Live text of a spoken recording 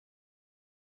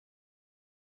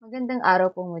Magandang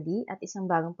araw po muli at isang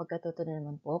bagong pagkatuto na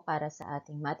naman po para sa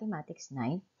ating Mathematics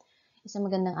 9. Isang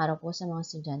magandang araw po sa mga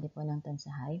estudyante po ng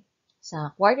Tansahay.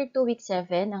 Sa Quarter 2, Week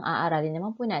 7, ang aaralin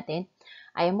naman po natin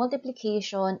ay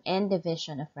multiplication and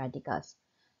division of radicals.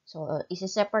 So,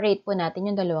 isi-separate po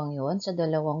natin yung dalawang yon sa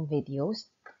dalawang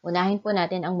videos. Unahin po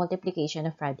natin ang multiplication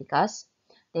of radicals.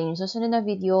 Then, yung susunod na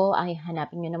video ay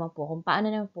hanapin nyo naman po kung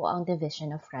paano naman po ang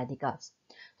division of radicals.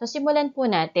 So, simulan po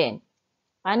natin.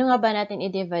 Paano nga ba natin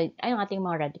i-divide ang ating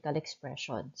mga radical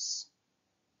expressions?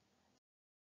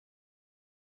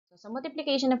 So, sa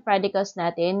multiplication of radicals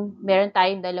natin, meron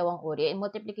tayong dalawang uri,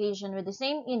 multiplication with the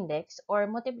same index or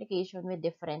multiplication with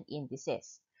different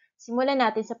indices. Simulan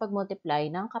natin sa pag-multiply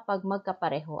ng kapag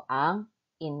magkapareho ang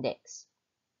index.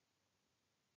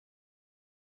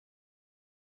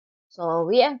 So,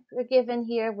 we are given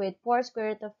here with 4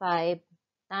 square root of 5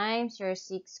 times your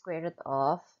 6 square root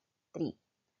of 3.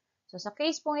 So, sa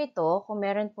case pong ito, kung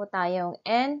meron po tayong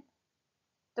n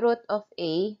root of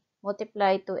A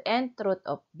multiplied to nth root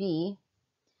of B,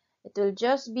 it will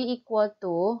just be equal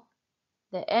to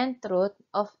the nth root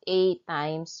of A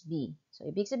times B. So,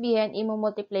 ibig sabihin,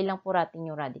 i-multiply lang po natin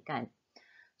yung radicand.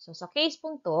 So, sa case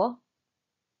pong to,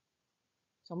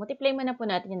 so multiply muna po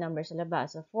natin yung number sa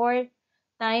labas. So, 4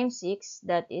 times 6,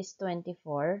 that is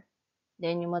 24.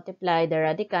 Then, you multiply the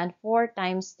radicand, 4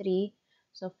 times 3,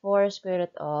 so 4 square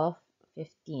root of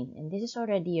 15. And this is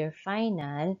already your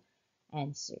final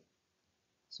answer.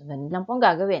 So, ganun lang pong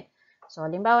gagawin. So,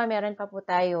 halimbawa, meron pa po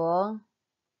tayong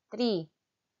 3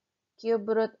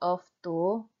 cube root of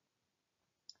 2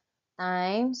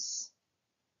 times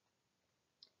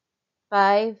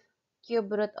 5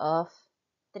 cube root of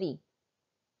 3.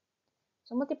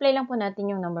 So, multiply lang po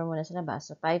natin yung number muna sa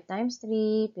labas. So, 5 times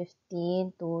 3,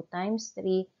 15, 2 times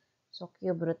 3, so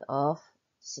cube root of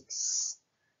 6.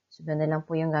 So, ganun lang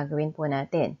po yung gagawin po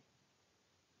natin.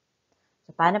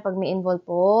 So, paano pag may involve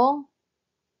pong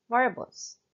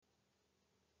variables?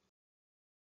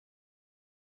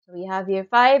 So, we have here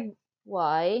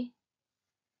 5y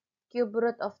cube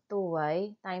root of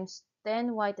 2y times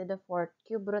 10y to the 4th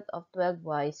cube root of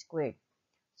 12y squared.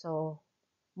 So,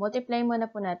 multiply muna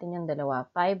po natin yung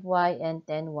dalawa, 5y and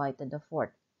 10y to the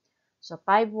 4th. So,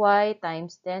 5y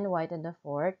times 10y to the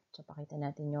 4th. So, pakita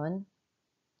natin yun.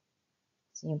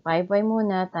 So, yung 5y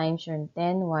muna times yung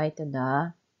 10y to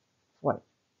the 4th.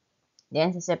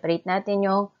 Then, separate natin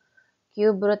yung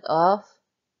cube root of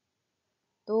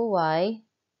 2y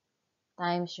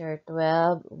times your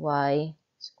 12y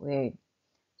squared.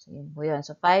 So, yun po yun.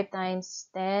 So, 5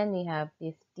 times 10, we have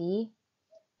 50.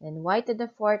 Then, y to the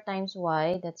 4 times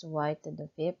y, that's y to the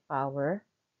 5th power.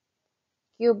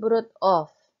 Cube root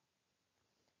of,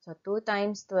 so 2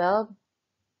 times 12,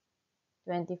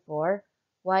 24.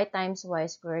 Y times y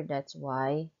squared, that's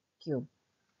y cube.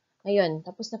 Ngayon,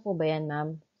 tapos na po ba yan,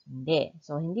 ma'am? Hindi.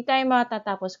 So, hindi tayo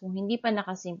matatapos kung hindi pa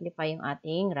nakasimplify yung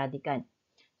ating radicand.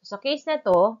 So, sa case na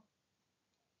to,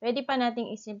 pwede pa nating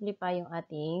isimplify yung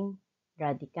ating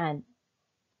radicand.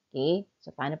 Okay? So,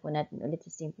 paano po natin ulit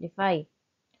i-simplify?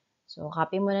 So,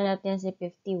 copy muna natin si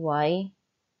 50y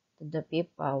to the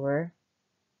 5th power.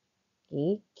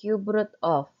 Okay? Cube root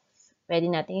of, pwede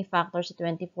natin i-factor si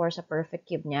 24 sa perfect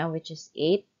cube niya, which is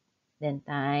 8, then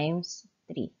times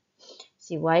 3.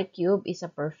 Si y cube is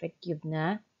a perfect cube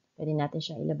na. Pwede natin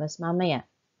siyang ilabas mamaya.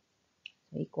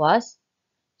 So, equals.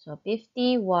 So,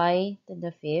 50y to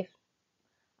the 5th.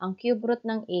 Ang cube root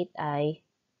ng 8 ay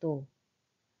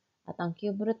 2. At ang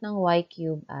cube root ng y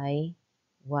cube ay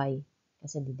y.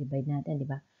 Kasi di-divide natin, di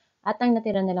ba? At ang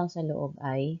natira na lang sa loob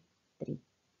ay 3.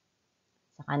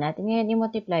 Saka natin ngayon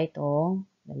i-multiply itong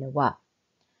dalawa.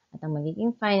 At ang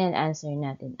magiging final answer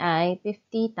natin ay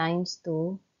 50 times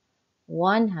 2,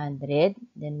 100.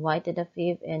 Then y to the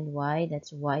 5th and y,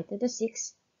 that's y to the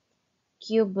 6th.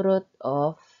 Cube root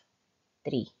of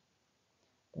 3.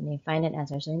 Ito na yung final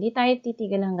answer. So, hindi tayo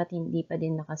titigil hanggat hindi pa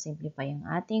din nakasimplify ang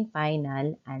ating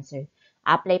final answer.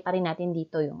 Apply pa rin natin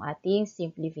dito yung ating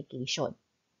simplification.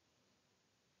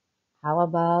 How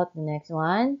about the next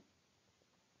one?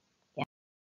 Yan.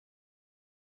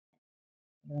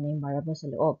 Ito na yung variable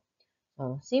sa loob.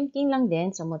 So, same thing lang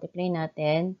din. So, multiply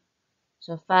natin.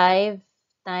 So, 5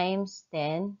 times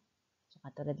 10. So,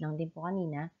 katulad lang din po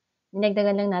kanina.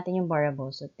 Dinagdagan lang natin yung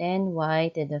variable. So,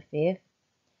 10y to the 5th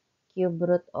cube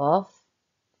root of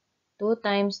 2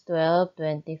 times 12,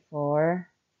 24.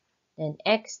 Then,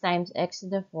 x times x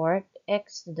to the 4th,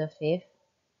 x to the 5th.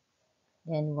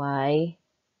 Then, y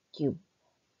cube.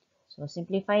 So,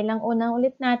 simplify lang unang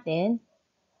ulit natin.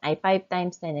 Ay, 5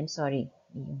 times 10. I'm sorry.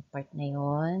 Yung part na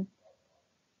yon.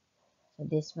 So,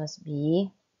 this must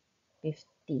be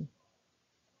 50.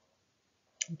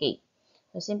 Okay.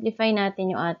 So, simplify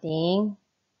natin yung ating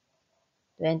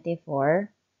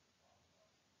 24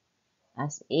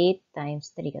 as 8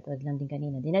 times 3. Katulad lang din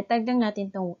kanina. Dinagdag lang natin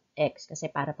itong x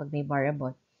kasi para pag may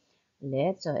variable.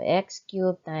 Ulit. So, x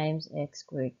cubed times x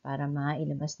squared para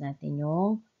mailabas natin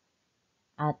yung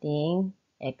ating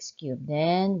x cubed.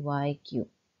 Then, y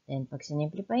cubed. Then, pag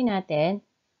sinimplify natin,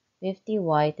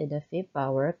 50y to the 5th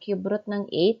power, cube root ng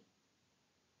 8,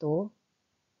 2.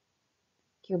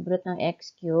 Cube root ng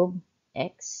x cube,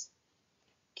 x.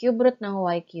 Cube root ng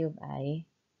y cube ay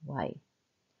y.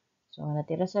 So, ang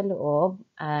natira sa loob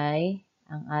ay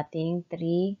ang ating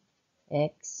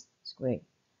 3x squared.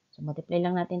 So, multiply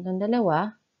lang natin itong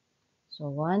dalawa. So,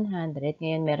 100.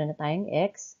 Ngayon, meron na tayong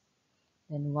x.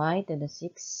 Then, y to the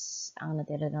 6. Ang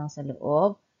natira lang sa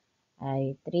loob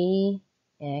ay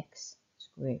 3x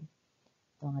squared.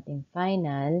 Ito ang ating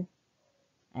final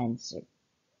answer.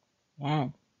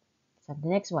 Yan. So, the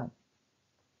next one.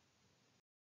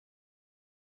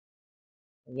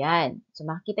 Yan. So,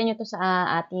 makikita nyo to sa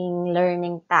ating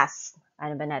learning task.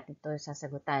 Paano ba natin to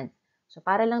sasagutan? So,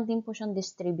 para lang din po siyang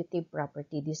distributive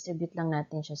property. Distribute lang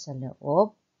natin siya sa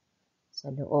loob.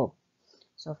 Sa loob.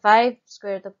 So, 5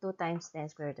 square root of 2 times 10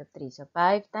 square root of 3. So,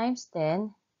 5 times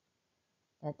 10,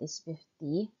 that is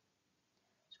 50.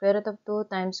 Square root of 2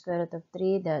 times square root of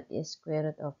 3, that is square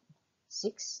root of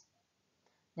 6.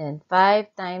 Then,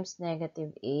 5 times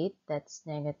negative 8, that's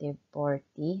negative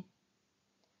 40.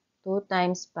 2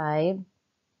 times 5,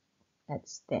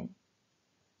 that's 10.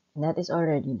 And that is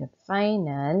already the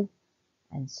final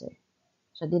answer.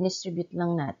 So, dinistribute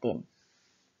lang natin.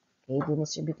 Okay,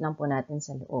 dinistribute lang po natin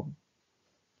sa loob.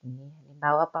 Okay,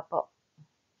 halimbawa pa po.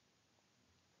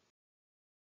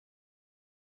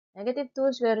 Negative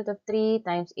 2 square root of 3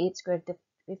 times 8 square root of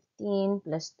 15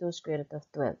 plus 2 square root of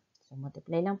 12. So,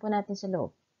 multiply lang po natin sa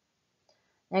loob.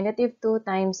 Negative 2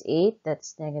 times 8,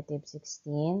 that's negative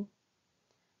 16.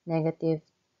 Negative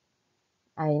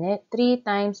 3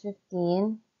 times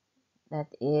 15,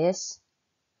 that is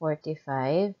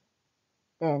 45.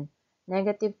 Then,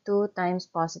 negative 2 times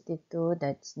positive 2,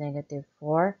 that's negative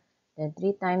 4. Then,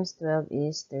 3 times 12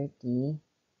 is 36.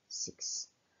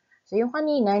 So, yung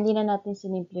kanina, hindi na natin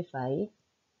sinimplify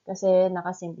kasi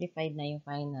nakasimplified na yung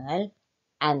final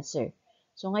answer.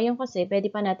 So, ngayon kasi, pwede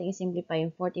pa natin isimplify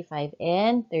yung 45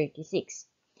 and 36.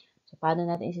 So, paano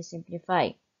natin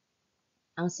isisimplify?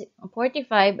 Ang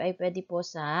 45 ay pwede po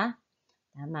sa,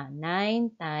 9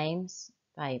 times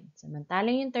 5.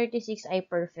 Samantalang yung 36 ay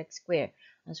perfect square.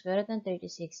 Ang square root ng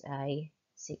 36 ay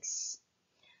 6.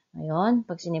 Ngayon,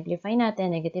 pag sinimplify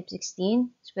natin, negative 16,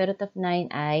 square root of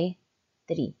 9 ay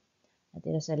 3.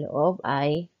 Natira sa loob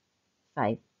ay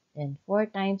 5. Then,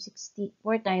 4 times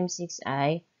 6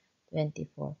 ay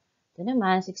 24. Ito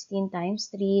naman, 16 times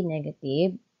 3,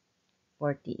 negative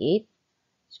 48.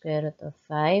 Square root of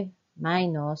 5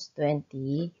 minus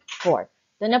 24.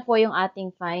 Ito na po yung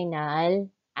ating final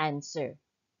answer.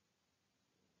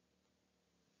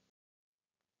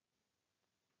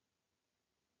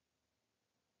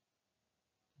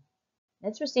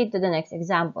 Let's proceed to the next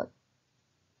example.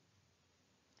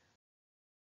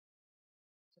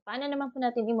 So, paano naman po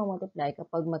natin i-multiply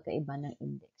kapag magkaiba ng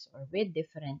index or with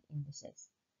different indices?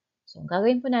 So, ang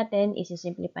gagawin po natin,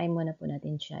 isi-simplify muna po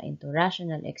natin siya into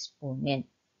rational exponent.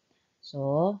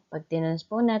 So, pag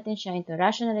tinanspo natin siya into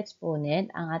rational exponent,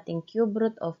 ang ating cube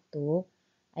root of 2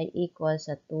 ay equal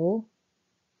sa 2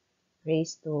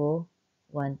 raised to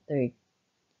 1/3.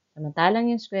 Samantalang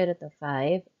yung square root of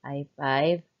 5 ay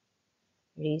 5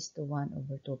 raised to 1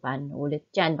 over 2. Paano ulit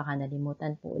yan? Baka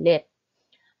nalimutan po ulit.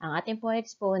 Ang ating pong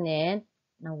exponent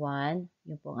na 1,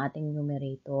 yun po ang ating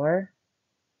numerator.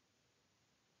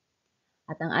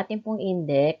 At ang ating pong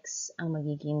index, ang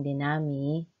magiging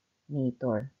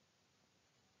denominator.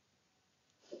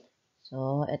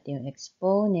 So, ito yung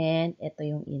exponent, ito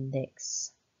yung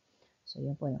index. So,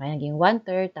 yun po. Kaya naging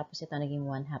 1/3, tapos ito naging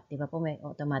 1/2. Diba po may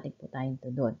automatic po tayong to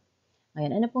doon.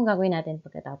 Ngayon, ano pong gagawin natin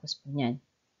pagkatapos po niyan?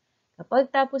 Kapag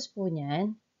tapos po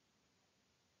niyan,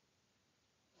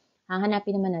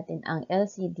 hahanapin naman natin ang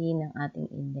LCD ng ating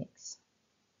index.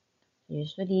 So,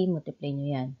 usually, multiply nyo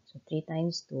yan. So, 3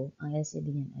 times 2, ang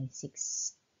LCD niyan ay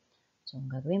 6. So,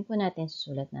 ang gagawin po natin,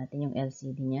 susulat natin yung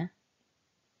LCD niya.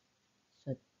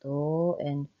 So, 2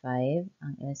 and 5,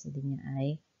 ang LCD niya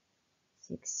ay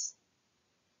 6.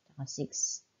 Saka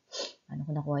 6. Paano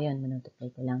ko nakuha yun? Multiply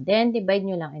ko lang. Then, divide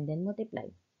nyo lang and then multiply.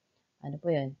 Ano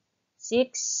po yun?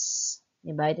 6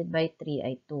 divided by 3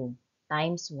 ay 2.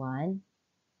 Times 1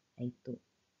 ay 2.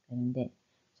 Ganun din.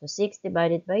 So, 6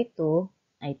 divided by 2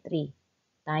 ay 3.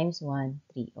 Times 1,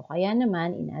 3. O kaya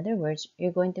naman, in other words,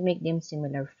 you're going to make them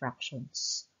similar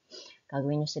fractions.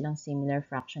 gagawin nyo silang similar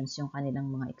fractions yung kanilang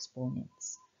mga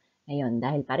exponents. Ngayon,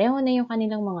 dahil pareho na yung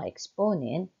kanilang mga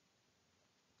exponent,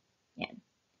 yan,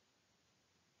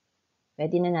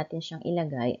 pwede na natin siyang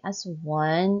ilagay as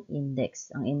one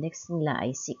index. Ang index nila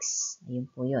ay 6. Ayun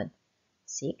po yun.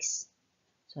 6.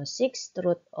 So, 6th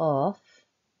root of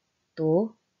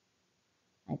 2,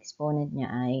 ang exponent niya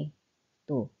ay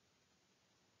 2.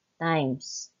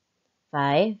 Times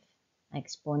 5, ang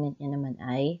exponent niya naman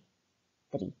ay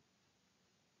 3.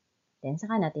 Then,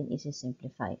 saka natin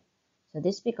isi-simplify. So,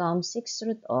 this becomes 6th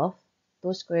root of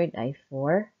 2 squared ay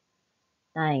 4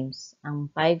 times,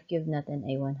 ang 5 cubed natin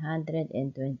ay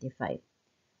 125.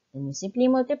 Then, you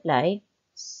simply multiply.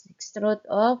 6th root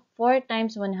of 4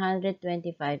 times 125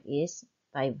 is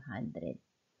 500.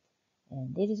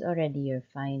 And this is already your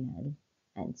final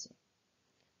answer.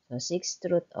 So, 6th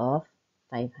root of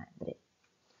 500.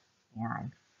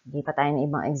 Yan. Hindi pa tayo ng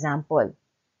ibang example.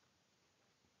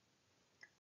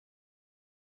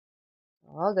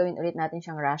 So, gawin ulit natin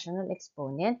siyang rational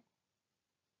exponent.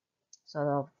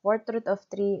 So, 4th root of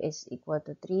 3 is equal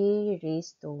to 3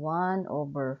 raised to 1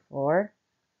 over 4.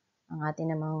 Ang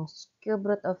ating namang cube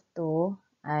root of 2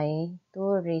 ay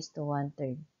 2 raised to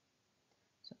 1/3.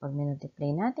 So, pag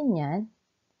minultiply natin yan,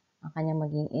 ang kanyang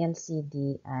maging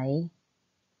LCD ay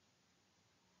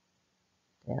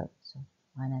 12. So,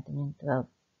 kuha natin yung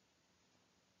 12.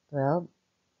 12.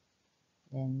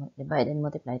 Then, divide and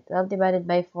multiply. 12 divided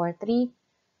by 4, 3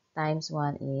 times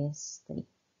 1 is 3.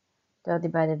 12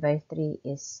 divided by 3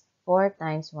 is 4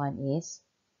 times 1 is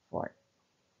 4.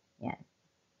 Yan.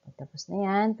 Pagtapos na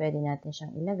yan, pwede natin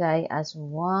siyang ilagay as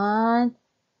one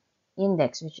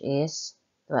index, which is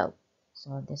 12.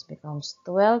 So, this becomes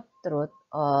 12th root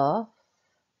of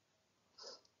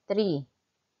 3.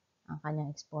 Ang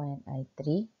kanyang exponent ay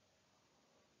 3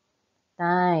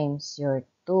 times your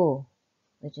 2,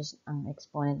 which is ang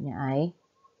exponent niya ay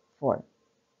 4.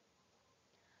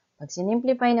 Pag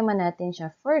sinimplify naman natin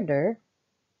siya further,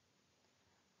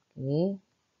 okay,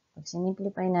 pag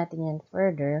sinimplify natin yan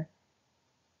further,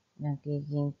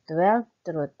 nagiging 12th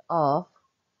root of,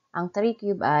 ang 3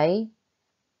 cube ay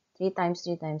 3 times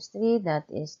 3 times 3, that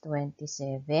is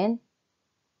 27,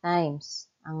 times,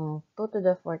 ang 2 to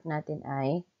the 4th natin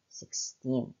ay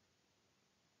 16.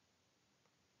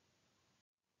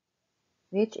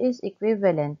 Which is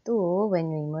equivalent to, when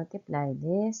we multiply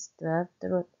this, 12th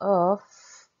root of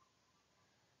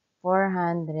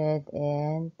 432.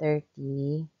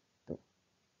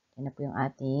 Yan na po yung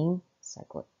ating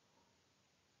sagot.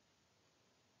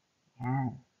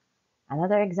 Yan.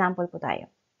 Another example po tayo.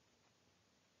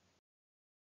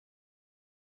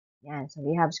 Yan. So,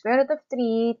 we have square root of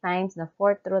 3 times the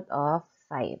 4th root of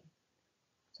 5.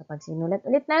 So, pag sinulat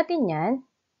ulit natin yan,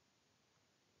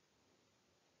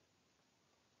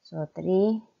 so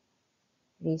 3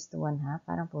 raised to 1 half,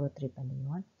 parang puro 3 pala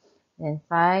yun. Then,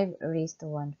 5 raised to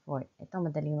 1/4. Ito,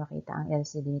 madaling makita ang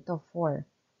LCD nito, 4.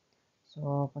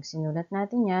 So, pag sinulat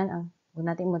natin yan, kung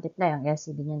natin multiply, ang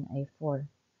LCD niyan ay 4.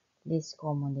 Least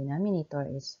common denominator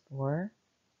is 4.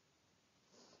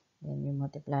 Then, you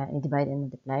multiply, divide and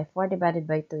multiply. 4 divided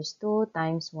by 2 is 2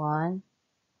 times 1,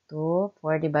 2.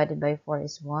 4 divided by 4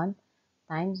 is 1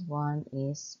 times 1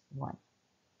 is 1.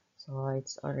 So,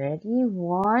 it's already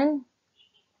 1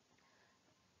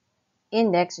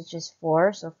 index, which is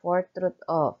 4. So, 4th root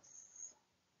of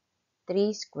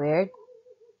 3 squared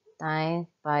times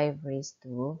 5 raised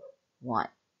to 1.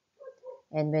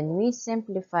 And when we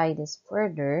simplify this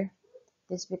further,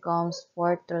 this becomes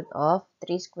 4th root of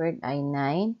 3 squared ay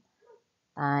 9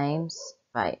 times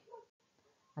 5.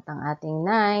 At ang ating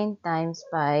 9 times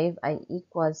 5 ay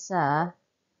equal sa,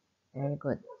 very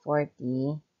good,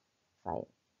 45.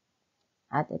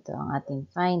 At ito ang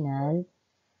ating final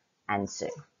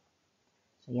answer.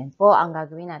 So, yan po ang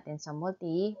gagawin natin sa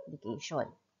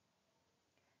multiplication.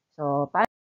 So, paano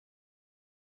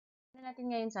natin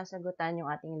ngayon sasagutan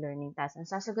yung ating learning task? Ang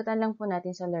sasagutan lang po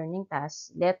natin sa learning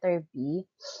task, letter B,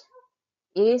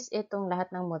 is itong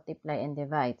lahat ng multiply and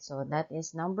divide. So, that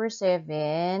is number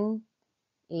 7,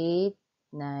 8,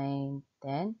 9,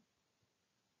 10.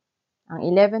 Ang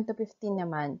 11 to 15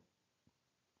 naman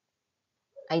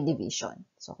ay division.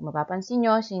 So, kung mapapansin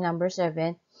nyo, si number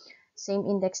 7, same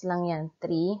index lang yan,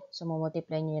 3. So,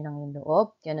 multiply nyo lang yung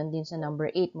loob. Ganon din sa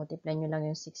number 8, multiply nyo lang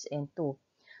yung 6 and 2.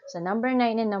 Sa number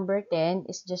 9 and number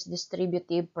 10 is just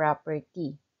distributive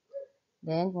property.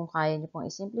 Then, kung kaya nyo pong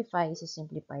i-simplify,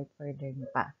 isi-simplify further nyo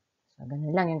pa. So,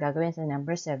 ganun lang yung gagawin sa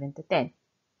number 7 to 10.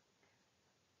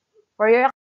 For your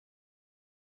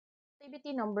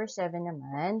activity number 7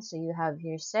 naman, so you have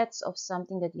here sets of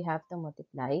something that you have to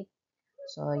multiply.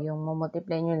 So, yung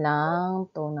multiply nyo lang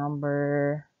itong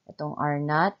number, itong R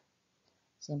naught,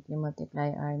 Simply multiply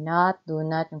are not, do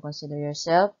not, and consider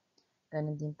yourself.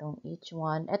 Ganun din tong each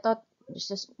one. Ito,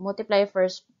 just multiply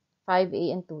first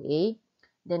 5a and 2a.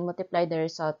 Then multiply the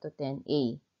result to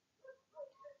 10a.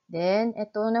 Then,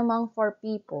 ito namang for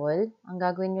people, ang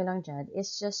gagawin nyo lang dyan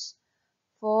is just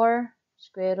 4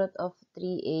 square root of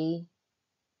 3a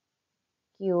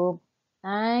cube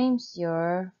times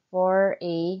your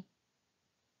 4a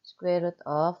square root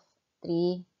of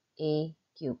 3a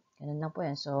cube. Ganun lang po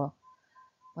yan. So,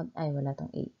 wala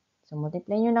tong 8. So,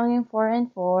 multiply nyo lang yung 4 and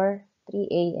 4,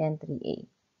 3a and 3a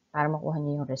para makuha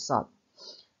nyo yung result.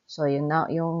 So, yung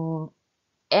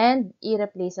and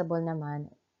irreplaceable naman,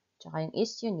 tsaka yung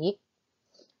is unique.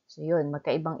 So, yun,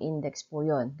 magkaibang index po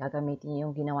yun. Gagamitin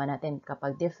yung ginawa natin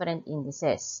kapag different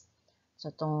indices.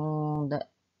 So,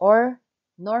 or,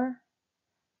 nor,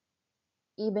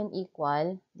 even,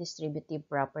 equal, distributive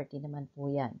property naman po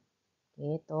yan.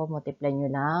 Okay, ito, multiply nyo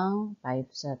lang.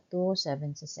 5 sa 2,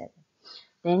 7 sa 7.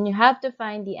 Then, you have to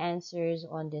find the answers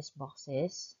on these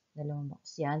boxes. Dalawang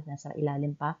box yan, nasa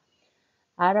ilalim pa.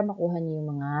 Para makuha nyo yung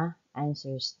mga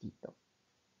answers dito.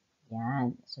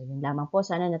 Yan. So, yun lamang po.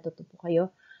 Sana natuto po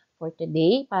kayo for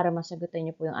today para masagutan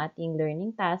niyo po yung ating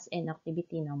learning task and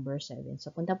activity number 7. So,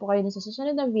 punta po kayo sa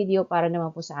susunod na video para naman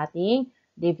po sa ating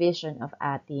division of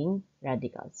ating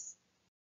radicals.